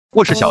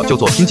卧室小就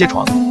做拼接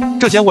床，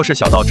这间卧室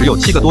小到只有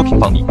7个多平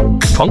方米，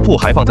床铺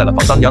还放在了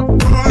房当央，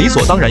理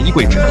所当然衣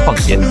柜只能放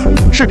一边。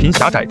视频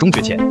狭窄终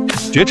觉浅，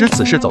绝知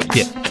此事走一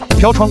遍，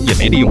飘窗也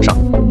没利用上。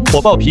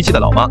火爆脾气的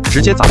老妈直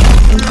接砸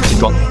新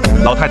装，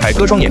老太太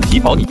割双眼皮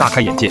保你大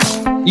开眼界。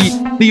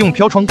利用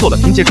飘窗做了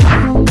拼接床，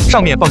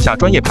上面放下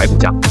专业排骨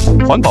架，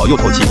环保又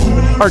透气。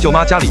二舅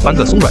妈家里搬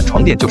个松软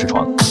床垫就是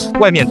床，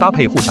外面搭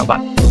配护墙板，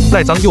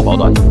耐脏又保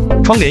暖，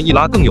窗帘一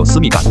拉更有私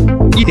密感。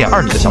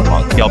1.2米的小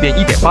床秒变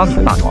1.8米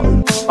的大床。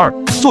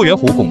做圆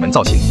弧拱门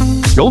造型，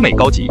柔美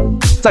高级，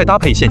再搭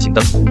配线性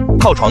灯，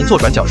靠床做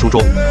转角书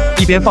桌，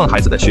一边放孩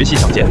子的学习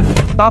小件，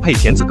搭配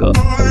田字格，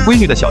闺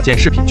女的小件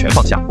饰品全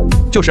放下，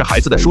就是孩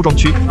子的梳妆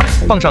区，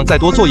放上再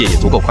多作业也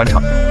足够宽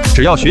敞，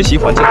只要学习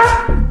环境好。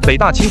北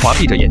大清华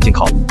闭着眼睛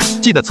考，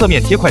记得侧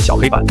面贴块小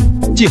黑板，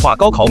计划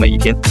高考每一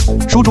天。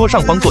书桌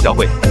上方做吊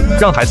柜，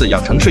让孩子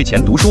养成睡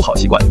前读书好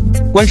习惯。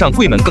关上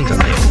柜门更整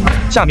洁，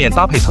下面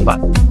搭配层板，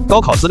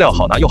高考资料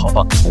好拿又好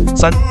放。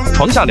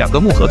床下2个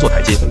木盒做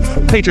台阶，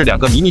配置2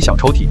个迷你小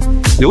抽屉，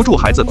留住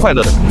孩子快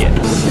乐的童年。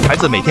孩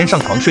子每天上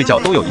床睡觉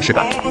都有仪式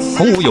感，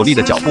孔武有力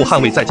的脚步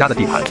捍卫在家的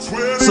地盘。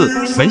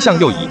门向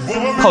右移，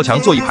靠墙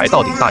做一排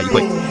到顶大衣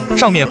柜，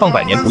上面放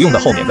100年不用的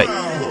厚棉被。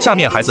下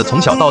面孩子从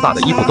小到大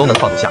的衣服都能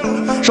放得下，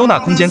收纳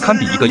空间堪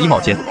比一个衣帽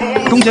间。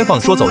中间放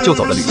说走就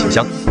走的旅行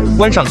箱，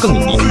关上更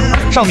隐秘。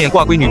上面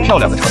挂闺女漂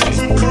亮的长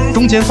裙，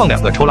中间放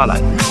2个抽拉篮，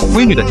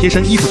闺女的贴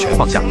身衣服全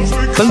放下，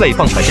分类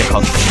放才健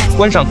康。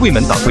关上柜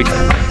门挡灰尘，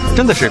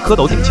真的是蝌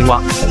蚪顶青蛙，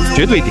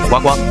绝对顶呱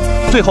呱。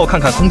最后看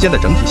看空间的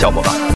整体效果吧。